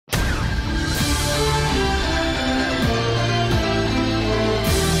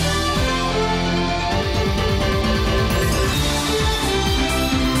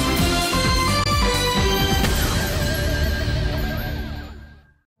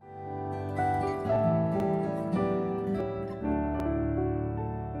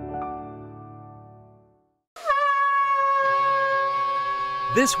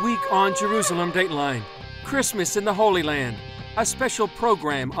This week on Jerusalem Dateline, Christmas in the Holy Land, a special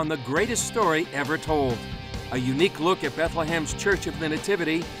program on the greatest story ever told, a unique look at Bethlehem's Church of the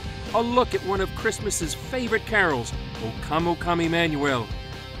Nativity, a look at one of Christmas's favorite carols, O Come, Emmanuel,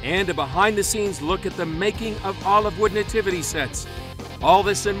 and a behind-the-scenes look at the making of olive wood nativity sets. All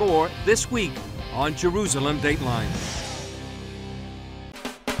this and more this week on Jerusalem Dateline.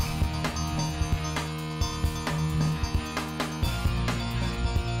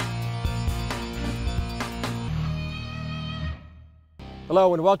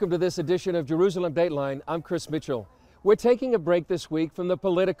 Hello and welcome to this edition of Jerusalem Dateline. I'm Chris Mitchell. We're taking a break this week from the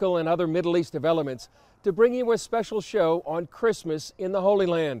political and other Middle East developments to bring you a special show on Christmas in the Holy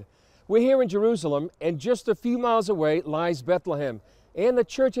Land. We're here in Jerusalem, and just a few miles away lies Bethlehem and the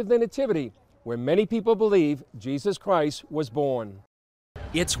Church of the Nativity, where many people believe Jesus Christ was born.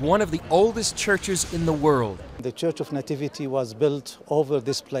 It's one of the oldest churches in the world. The Church of Nativity was built over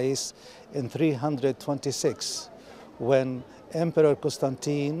this place in 326 when Emperor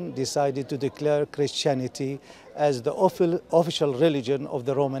Constantine decided to declare Christianity as the official religion of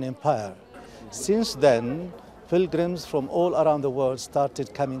the Roman Empire. Since then, pilgrims from all around the world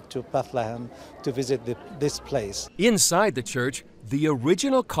started coming to Bethlehem to visit this place. Inside the church, the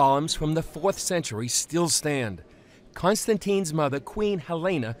original columns from the 4th century still stand. Constantine's mother, Queen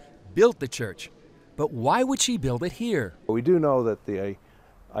Helena, built the church. But why would she build it here? We do know that the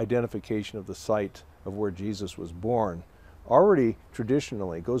identification of the site of where Jesus was born already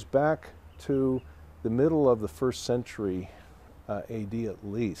traditionally goes back to the middle of the 1st century AD at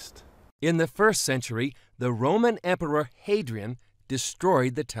least. In the 1st century, the Roman Emperor Hadrian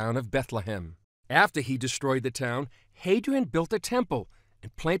destroyed the town of Bethlehem. After he destroyed the town, Hadrian built a temple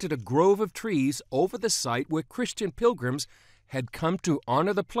and planted a grove of trees over the site where Christian pilgrims had come to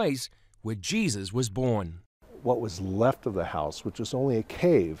honor the place where Jesus was born. What was left of the house, which was only a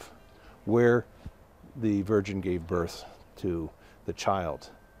cave where the Virgin gave birth to the child.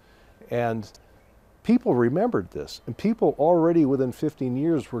 And people remembered this, and people already within 15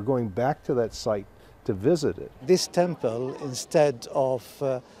 years were going back to that site to visit it. This temple, instead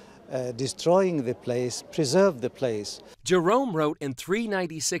of destroying the place, preserved the place. Jerome wrote in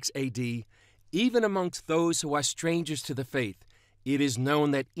 396 AD, "Even amongst those who are strangers to the faith, it is known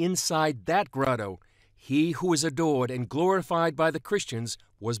that inside that grotto, he who is adored and glorified by the Christians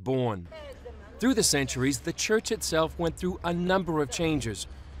was born." Through the centuries, the church itself went through a number of changes,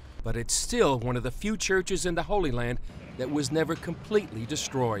 but it's still one of the few churches in the Holy Land that was never completely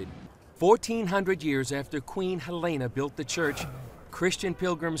destroyed. 1,400 years after Queen Helena built the church, Christian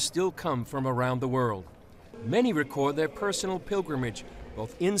pilgrims still come from around the world. Many record their personal pilgrimage,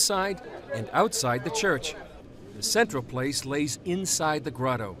 both inside and outside the church. The central place lays inside the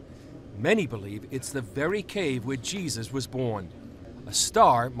grotto. Many believe it's the very cave where Jesus was born. A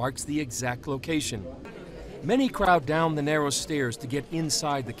star marks the exact location. Many crowd down the narrow stairs to get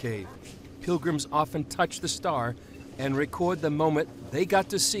inside the cave. Pilgrims often touch the star and record the moment they got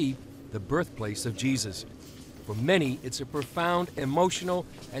to see the birthplace of Jesus. For many, it's a profound emotional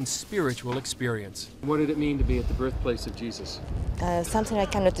and spiritual experience. What did it mean to be at the birthplace of Jesus? Something I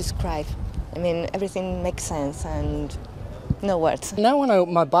cannot describe. I mean, everything makes sense and no words. Now when I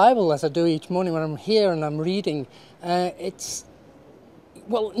open my Bible, as I do each morning when I'm here and I'm reading,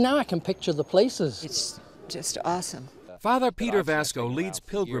 now I can picture the places. It's just awesome. Father Peter Vasco leads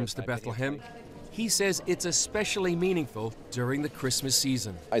pilgrims to Bethlehem. He says it's especially meaningful during the Christmas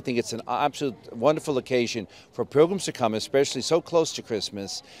season. I think it's an absolute wonderful occasion for pilgrims to come, especially so close to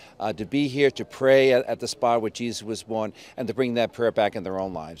Christmas, to be here to pray at the spot where Jesus was born and to bring that prayer back in their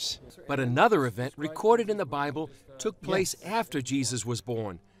own lives. But another event recorded in the Bible took place after Jesus was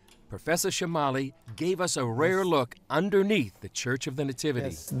born. Professor Shamali gave us a rare look underneath the Church of the Nativity.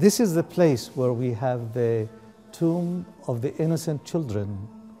 Yes. This is the place where we have the tomb of the innocent children.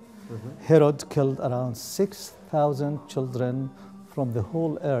 Herod killed around 6,000 children from the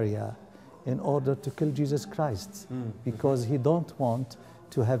whole area in order to kill Jesus Christ because he don't want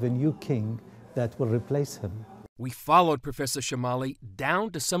to have a new king that will replace him. We followed Professor Shamali down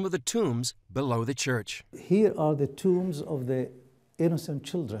to some of the tombs below the church. Here are the tombs of the innocent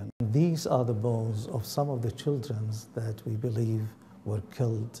children. These are the bones of some of the children that we believe were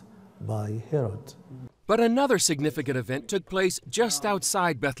killed by Herod. But another significant event took place just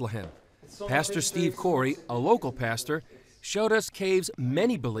outside Bethlehem. Pastor Steve Corey, a local pastor, showed us caves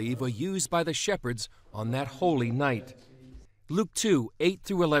many believe were used by the shepherds on that holy night. Luke 2,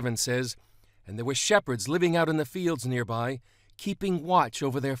 8-11 says, "And there were shepherds living out in the fields nearby, keeping watch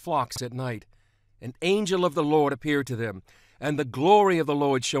over their flocks at night. An angel of the Lord appeared to them, and the glory of the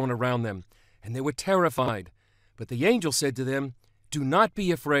Lord shone around them, and they were terrified. But the angel said to them, Do not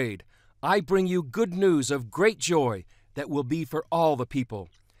be afraid. I bring you good news of great joy that will be for all the people.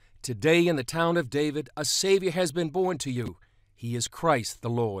 Today in the town of David, a Savior has been born to you. He is Christ the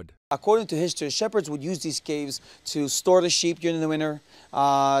Lord. According to history, shepherds would use these caves to store the sheep during the winter,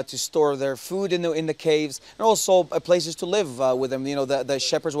 to store their food in the caves, and also places to live with them. You know, the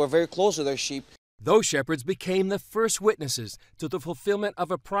shepherds were very close to their sheep. Those shepherds became the first witnesses to the fulfillment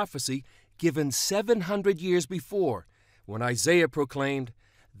of a prophecy given 700 years before, when Isaiah proclaimed,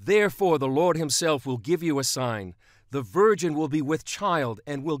 "Therefore the Lord himself will give you a sign. The virgin will be with child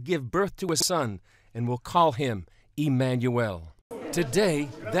and will give birth to a son, and will call him Immanuel." Today,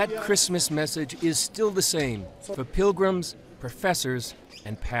 that Christmas message is still the same for pilgrims, professors,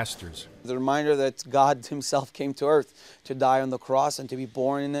 and pastors. The reminder that God himself came to earth to die on the cross and to be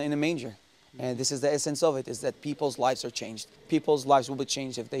born in a manger. And this is the essence of it, is that people's lives are changed. People's lives will be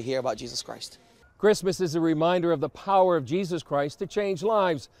changed if they hear about Jesus Christ. Christmas is a reminder of the power of Jesus Christ to change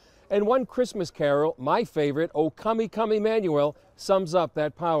lives. And one Christmas carol, my favorite, "O Come, Come Emmanuel," sums up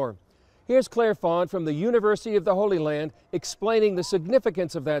that power. Here's Claire Fawn from the University of the Holy Land explaining the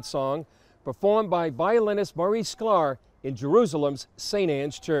significance of that song, performed by violinist Maurice Sklar in Jerusalem's St.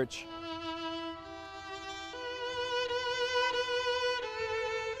 Anne's Church.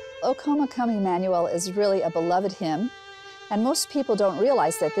 O Come, Come Emmanuel is really a beloved hymn, and most people don't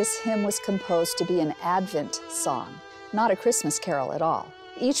realize that this hymn was composed to be an Advent song, not a Christmas carol at all.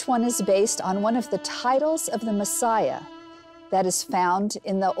 Each one is based on one of the titles of the Messiah that is found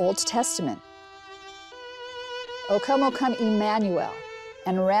in the Old Testament. O come, Emmanuel,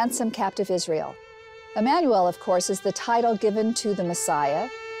 and ransom captive Israel. Emmanuel, of course, is the title given to the Messiah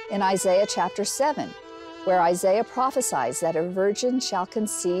in Isaiah chapter 7, where Isaiah prophesies that a virgin shall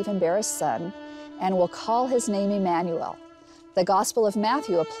conceive and bear a son, and will call his name Emmanuel. The Gospel of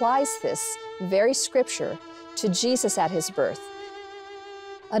Matthew applies this very scripture to Jesus at his birth.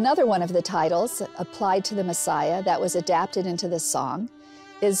 Another one of the titles applied to the Messiah that was adapted into the song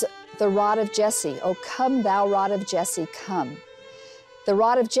is the rod of Jesse. O come, thou rod of Jesse, come. The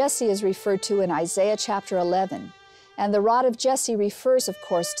rod of Jesse is referred to in Isaiah chapter 11. And the rod of Jesse refers, of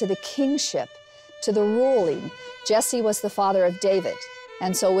course, to the kingship, to the ruling. Jesse was the father of David.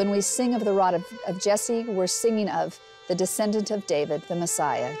 And so when we sing of the rod of Jesse, we're singing of the descendant of David, the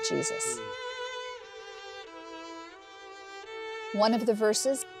Messiah, Jesus. One of the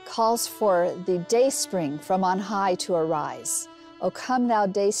verses calls for the dayspring from on high to arise. O come, thou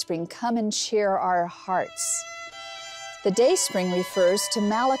dayspring, come and cheer our hearts. The dayspring refers to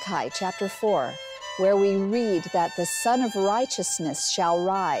Malachi chapter 4, where we read that the Son of Righteousness shall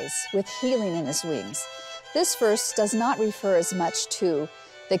rise with healing in his wings. This verse does not refer as much to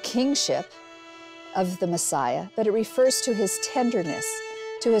the kingship of the Messiah, but it refers to his tenderness,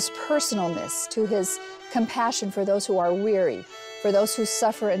 to his personalness, to his compassion for those who are weary, for those who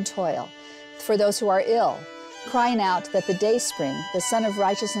suffer and toil, for those who are ill, crying out that the dayspring, the Son of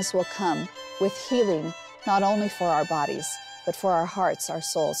Righteousness, will come with healing, not only for our bodies, but for our hearts, our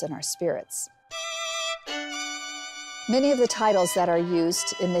souls, and our spirits. Many of the titles that are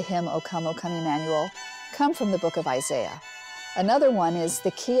used in the hymn, O come, Emmanuel, come from the book of Isaiah. Another one is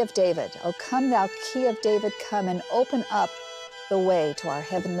the Key of David. O come, thou Key of David, come and open up the way to our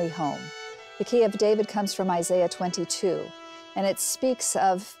heavenly home. The Key of David comes from Isaiah 22, and it speaks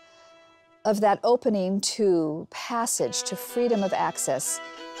of that opening to passage, to freedom of access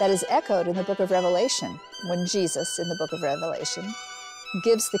that is echoed in the book of Revelation, when Jesus, in the book of Revelation,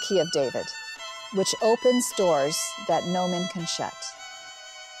 gives the Key of David, which opens doors that no man can shut.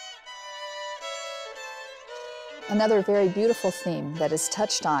 Another very beautiful theme that is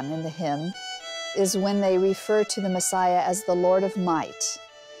touched on in the hymn is when they refer to the Messiah as the Lord of Might.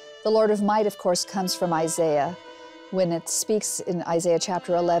 The Lord of Might, of course, comes from Isaiah, when it speaks in Isaiah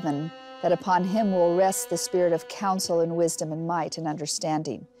chapter 11 that upon him will rest the spirit of counsel and wisdom and might and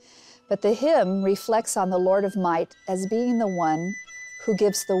understanding. But the hymn reflects on the Lord of Might as being the one who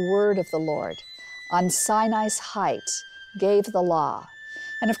gives the word of the Lord. On Sinai's height gave the law.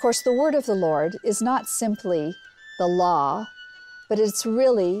 And of course, the word of the Lord is not simply the law, but it's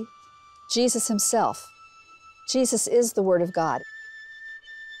really Jesus himself. Jesus is the Word of God.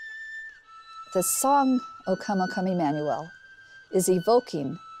 The song, O come, Emmanuel, is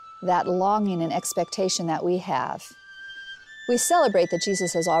evoking that longing and expectation that we have. We celebrate that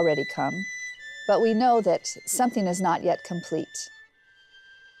Jesus has already come, but we know that something is not yet complete.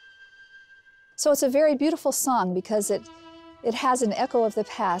 So it's a very beautiful song because it has an echo of the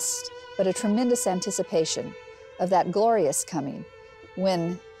past, but a tremendous anticipation of that glorious coming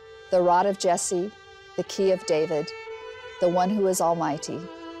when the rod of Jesse, the Key of David, the one who is almighty,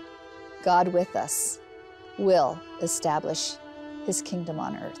 God with us, will establish his kingdom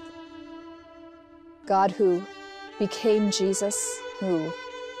on earth. God who became Jesus, who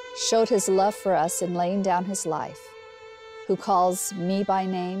showed his love for us in laying down his life, who calls me by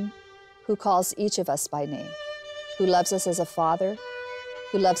name, who calls each of us by name, who loves us as a father,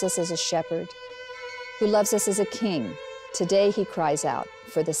 who loves us as a shepherd, who loves us as a king. Today he cries out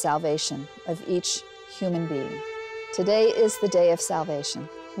for the salvation of each human being. Today is the day of salvation.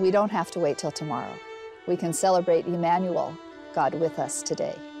 We don't have to wait till tomorrow. We can celebrate Emmanuel, God with us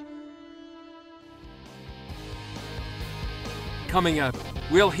today. Coming up,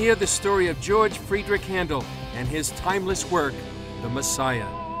 we'll hear the story of George Friedrich Handel and his timeless work, The Messiah.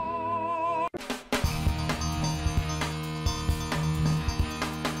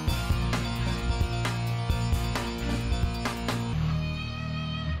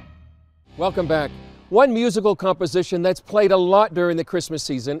 Welcome back. One musical composition that's played a lot during the Christmas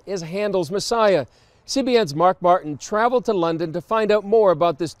season is Handel's Messiah. CBN's Mark Martin traveled to London to find out more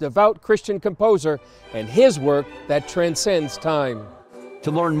about this devout Christian composer and his work that transcends time.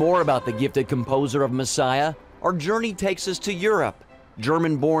 To learn more about the gifted composer of Messiah, our journey takes us to Europe.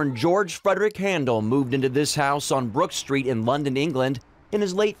 German-born George Friedrich Handel moved into this house on Brook Street in London, England, in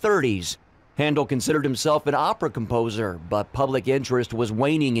his late 30s. Handel considered himself an opera composer, but public interest was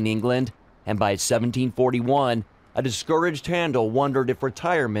waning in England, and by 1741, a discouraged Handel wondered if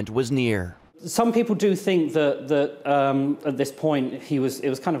retirement was near. Some people do think that at this point it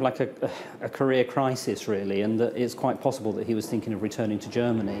was kind of like a career crisis, really, and that it's quite possible that he was thinking of returning to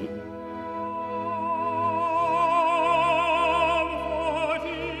Germany.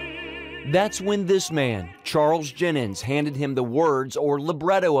 That's when this man, Charles Jennens, handed him the words or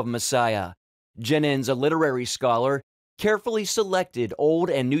libretto of Messiah. Jennens, a literary scholar, carefully selected Old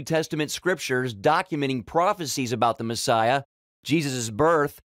and New Testament scriptures documenting prophecies about the Messiah, Jesus'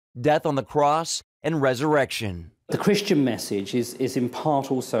 birth, death on the cross, and resurrection. The Christian message is in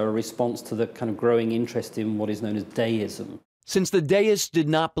part also a response to the kind of growing interest in what is known as deism. Since the deists did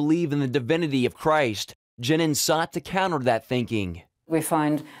not believe in the divinity of Christ, Jennens sought to counter that thinking. We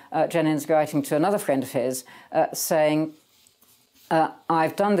find Jennens writing to another friend of his saying,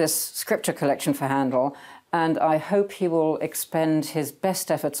 I've done this scripture collection for Handel, and I hope he will expend his best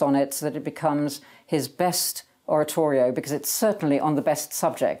efforts on it so that it becomes his best oratorio, because it's certainly on the best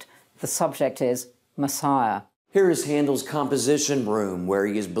subject. The subject is Messiah. Here is Handel's composition room, where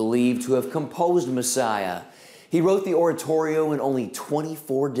he is believed to have composed Messiah. He wrote the oratorio in only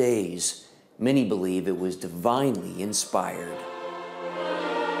 24 days. Many believe it was divinely inspired.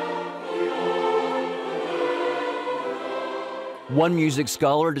 One music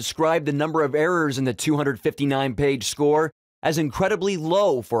scholar described the number of errors in the 259-page score as incredibly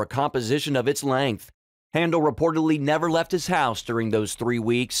low for a composition of its length. Handel reportedly never left his house during those 3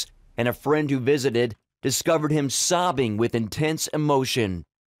 weeks, and a friend who visited discovered him sobbing with intense emotion.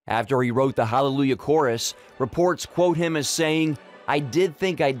 After he wrote the Hallelujah chorus, reports quote him as saying, "I did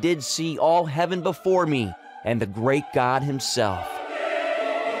think I did see all heaven before me, and the great God himself."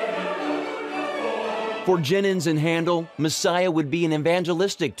 For Jennens and Handel, Messiah would be an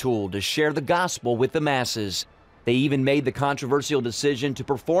evangelistic tool to share the gospel with the masses. They even made the controversial decision to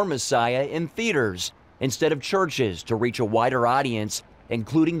perform Messiah in theaters instead of churches to reach a wider audience,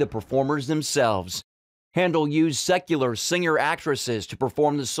 including the performers themselves. Handel used secular singer-actresses to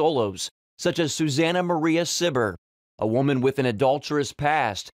perform the solos, such as Susanna Maria Cibber, a woman with an adulterous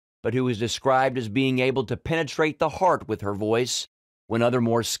past, but who is described as being able to penetrate the heart with her voice, when other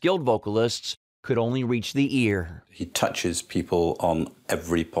more skilled vocalists could only reach the ear. He touches people on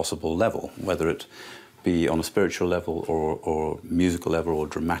every possible level, whether it be on a spiritual level or musical level or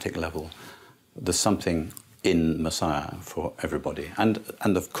dramatic level. There's something in Messiah for everybody, and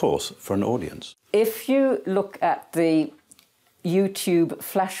of course for an audience. If you look at the YouTube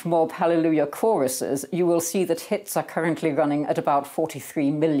flash mob Hallelujah choruses, you will see that hits are currently running at about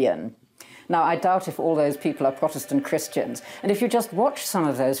 43 million. Now, I doubt if all those people are Protestant Christians. And if you just watch some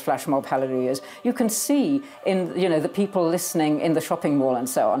of those flash mob hallelujahs, you can see in, the people listening in the shopping mall and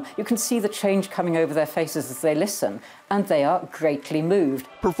so on, you can see the change coming over their faces as they listen, and they are greatly moved.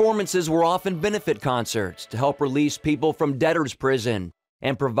 Performances were often benefit concerts to help release people from debtor's prison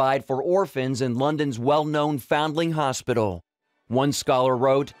and provide for orphans in London's well-known Foundling Hospital. One scholar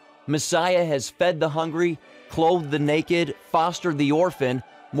wrote, "Messiah has fed the hungry, clothed the naked, fostered the orphan,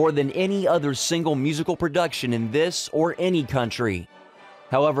 more than any other single musical production in this or any country."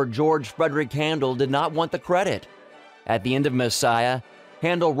 However, George Friedrich Handel did not want the credit. At the end of Messiah,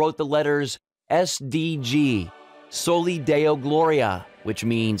 Handel wrote the letters SDG, Soli Deo Gloria, which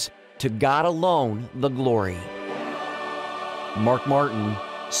means, "To God alone the glory." Mark Martin,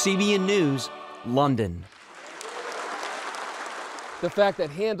 CBN News, London. The fact that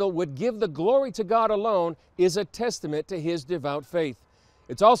Handel would give the glory to God alone is a testament to his devout faith.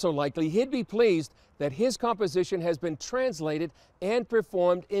 It's also likely he'd be pleased that his composition has been translated and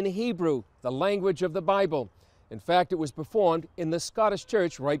performed in Hebrew, the language of the Bible. In fact, it was performed in the Scottish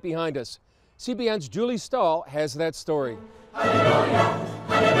church right behind us. CBN's Julie Stahl has that story.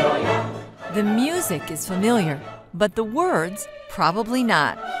 The music is familiar, but the words probably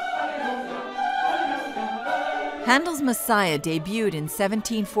not. Handel's Messiah debuted in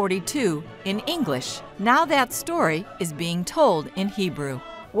 1742 in English. Now that story is being told in Hebrew.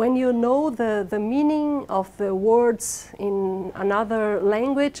 When you know the meaning of the words in another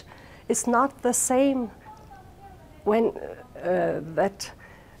language, it's not the same when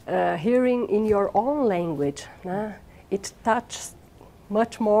hearing in your own language. It touches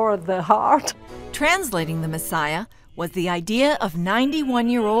much more the heart. Translating the Messiah was the idea of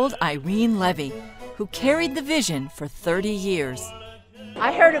 91-year-old Irene Levy, who carried the vision for 30 years.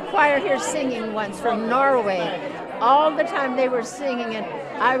 I heard a choir here singing once from Norway. All the time they were singing it,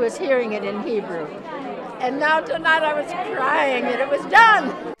 I was hearing it in Hebrew. And now tonight I was crying that it was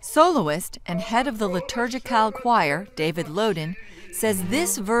done. Soloist and head of the liturgical choir, David Loden, says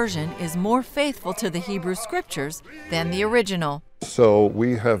this version is more faithful to the Hebrew scriptures than the original. So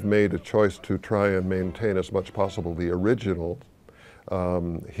we have made a choice to try and maintain as much possible the original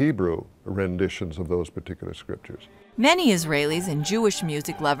Hebrew renditions of those particular scriptures. Many Israelis and Jewish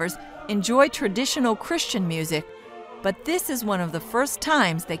music lovers enjoy traditional Christian music, but this is one of the first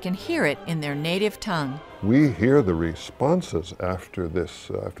times they can hear it in their native tongue. We hear the responses after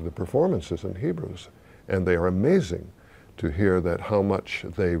the performances in Hebrews, and they are amazing to hear that how much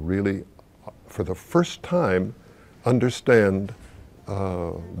they really, for the first time, understand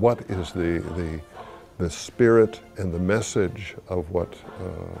what is the spirit and the message of what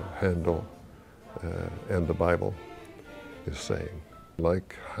Handel and the Bible is saying.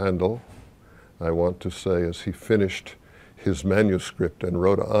 Like Handel, I want to say, as he finished his manuscript and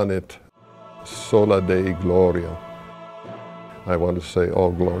wrote on it, Sola Dei Gloria, I want to say,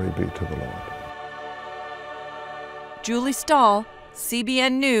 all glory be to the Lord. Julie Stahl,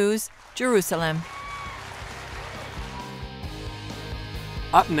 CBN News, Jerusalem.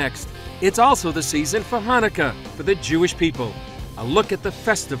 Up next, it's also the season for Hanukkah for the Jewish people. A look at the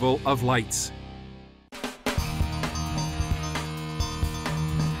Festival of Lights.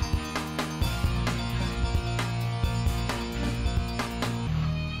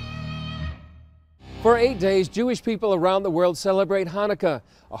 For 8 days, Jewish people around the world celebrate Hanukkah,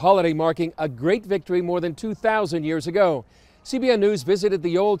 a holiday marking a great victory more than 2,000 years ago. CBN News visited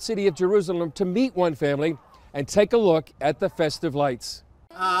the old city of Jerusalem to meet one family and take a look at the festive lights.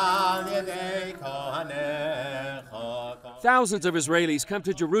 Thousands of Israelis come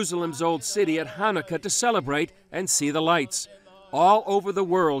to Jerusalem's old city at Hanukkah to celebrate and see the lights. All over the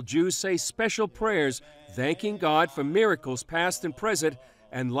world, Jews say special prayers, thanking God for miracles past and present,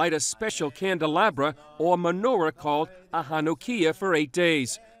 and light a special candelabra or menorah called a Hanukkah for 8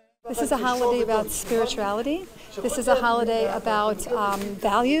 days. This is a holiday about spirituality. This is a holiday about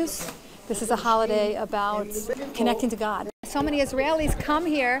values. This is a holiday about connecting to God. So many Israelis come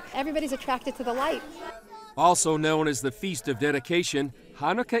here, everybody's attracted to the light. Also known as the Feast of Dedication,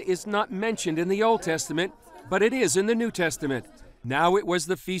 Hanukkah is not mentioned in the Old Testament, but it is in the New Testament. Now it was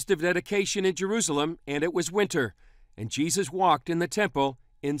the Feast of Dedication in Jerusalem, and it was winter, and Jesus walked in the temple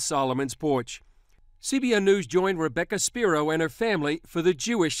in Solomon's porch. CBN News joined Rebecca Spiro and her family for the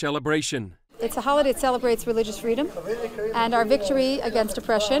Jewish celebration. It's a holiday that celebrates religious freedom and our victory against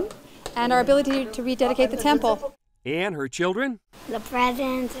oppression and our ability to rededicate the temple. And her children? The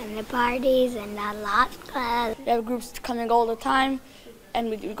presents and the parties and a lot. We have groups coming all the time, and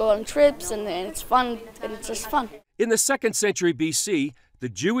we go on trips, and it's fun, and it's just fun. In the 2nd century BC, the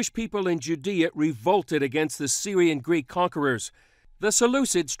Jewish people in Judea revolted against the Syrian Greek conquerors. The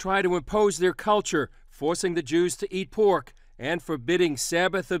Seleucids tried to impose their culture, forcing the Jews to eat pork and forbidding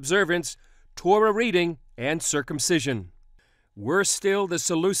Sabbath observance, Torah reading, and circumcision. Worse still, the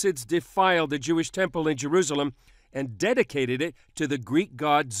Seleucids defiled the Jewish temple in Jerusalem and dedicated it to the Greek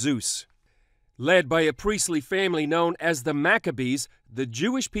god Zeus. Led by a priestly family known as the Maccabees, the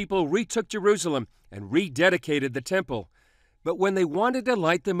Jewish people retook Jerusalem and rededicated the temple. But when they wanted to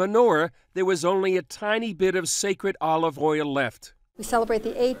light the menorah, there was only a tiny bit of sacred olive oil left. We celebrate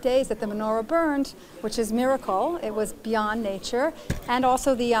the 8 days that the menorah burned, which is a miracle. It was beyond nature, and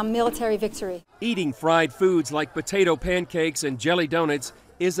also the military victory. Eating fried foods like potato pancakes and jelly donuts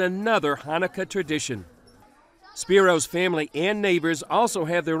is another Hanukkah tradition. Spiro's family and neighbors also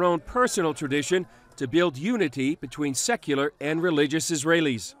have their own personal tradition to build unity between secular and religious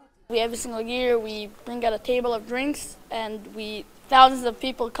Israelis. Every single year we bring out a table of drinks and we thousands of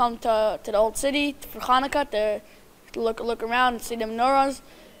people come to the old city for Hanukkah to look around and see the menorahs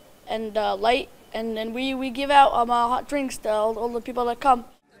and light, and then we give out hot drinks to all the people that come.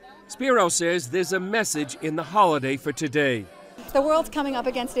 Spiro says there's a message in the holiday for today. The world's coming up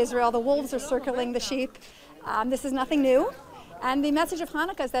against Israel. The wolves are circling the sheep. This is nothing new. And the message of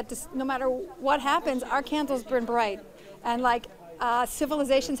Hanukkah is that no matter what happens, our candles burn bright. And like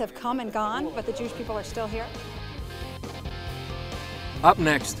civilizations have come and gone, but the Jewish people are still here. Up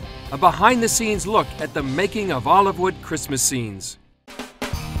next, a behind-the-scenes look at the making of Olivewood Christmas scenes.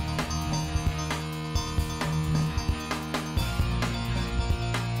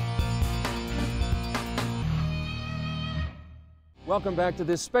 Welcome back to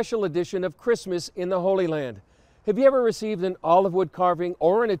this special edition of Christmas in the Holy Land. Have you ever received an olive wood carving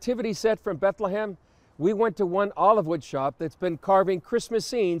or a nativity set from Bethlehem? We went to one olive wood shop that's been carving Christmas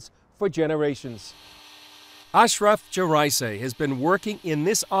scenes for generations. Ashraf Jaraise has been working in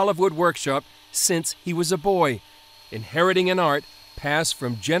this olive wood workshop since he was a boy, inheriting an art passed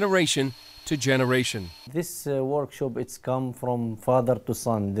from generation to generation. This workshop, it's come from father to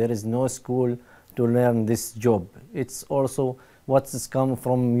son. There is no school to learn this job. It's also what's come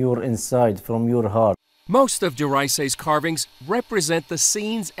from your inside, from your heart. Most of Jaraise's carvings represent the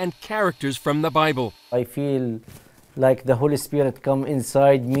scenes and characters from the Bible. I feel like the Holy Spirit come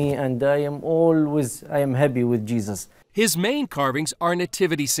inside me, and I am happy with Jesus. His main carvings are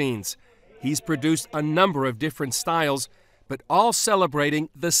nativity scenes. He's produced a number of different styles, but all celebrating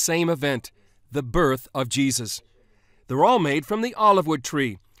the same event, the birth of Jesus. They're all made from the olive wood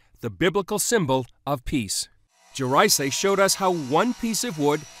tree, the biblical symbol of peace. Jaraise showed us how one piece of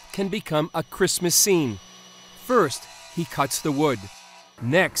wood can become a Christmas scene. First, he cuts the wood.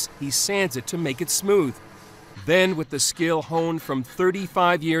 Next, he sands it to make it smooth. Then, with the skill honed from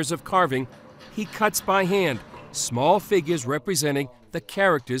 35 years of carving, he cuts by hand small figures representing the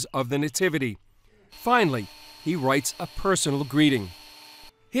characters of the Nativity. Finally, he writes a personal greeting.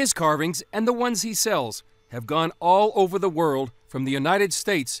 His carvings and the ones he sells have gone all over the world, from the United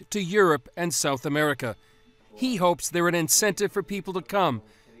States to Europe and South America. He hopes they're an incentive for people to come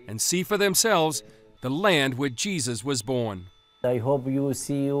and see for themselves the land where Jesus was born. I hope you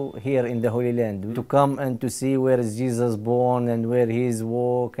see you here in the Holy Land, to come and to see where is Jesus born and where he is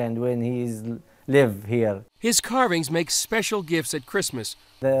walk and when he is live here. His carvings make special gifts at Christmas.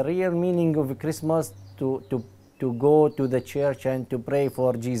 The real meaning of Christmas to go to the church and to pray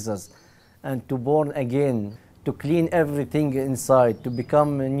for Jesus and to born again, to clean everything inside, to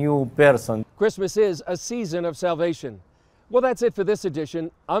become a new person. Christmas is a season of salvation. Well, that's it for this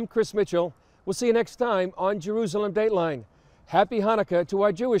edition. I'm Chris Mitchell. We'll see you next time on Jerusalem Dateline. Happy Hanukkah to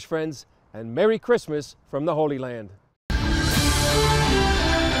our Jewish friends, and Merry Christmas from the Holy Land.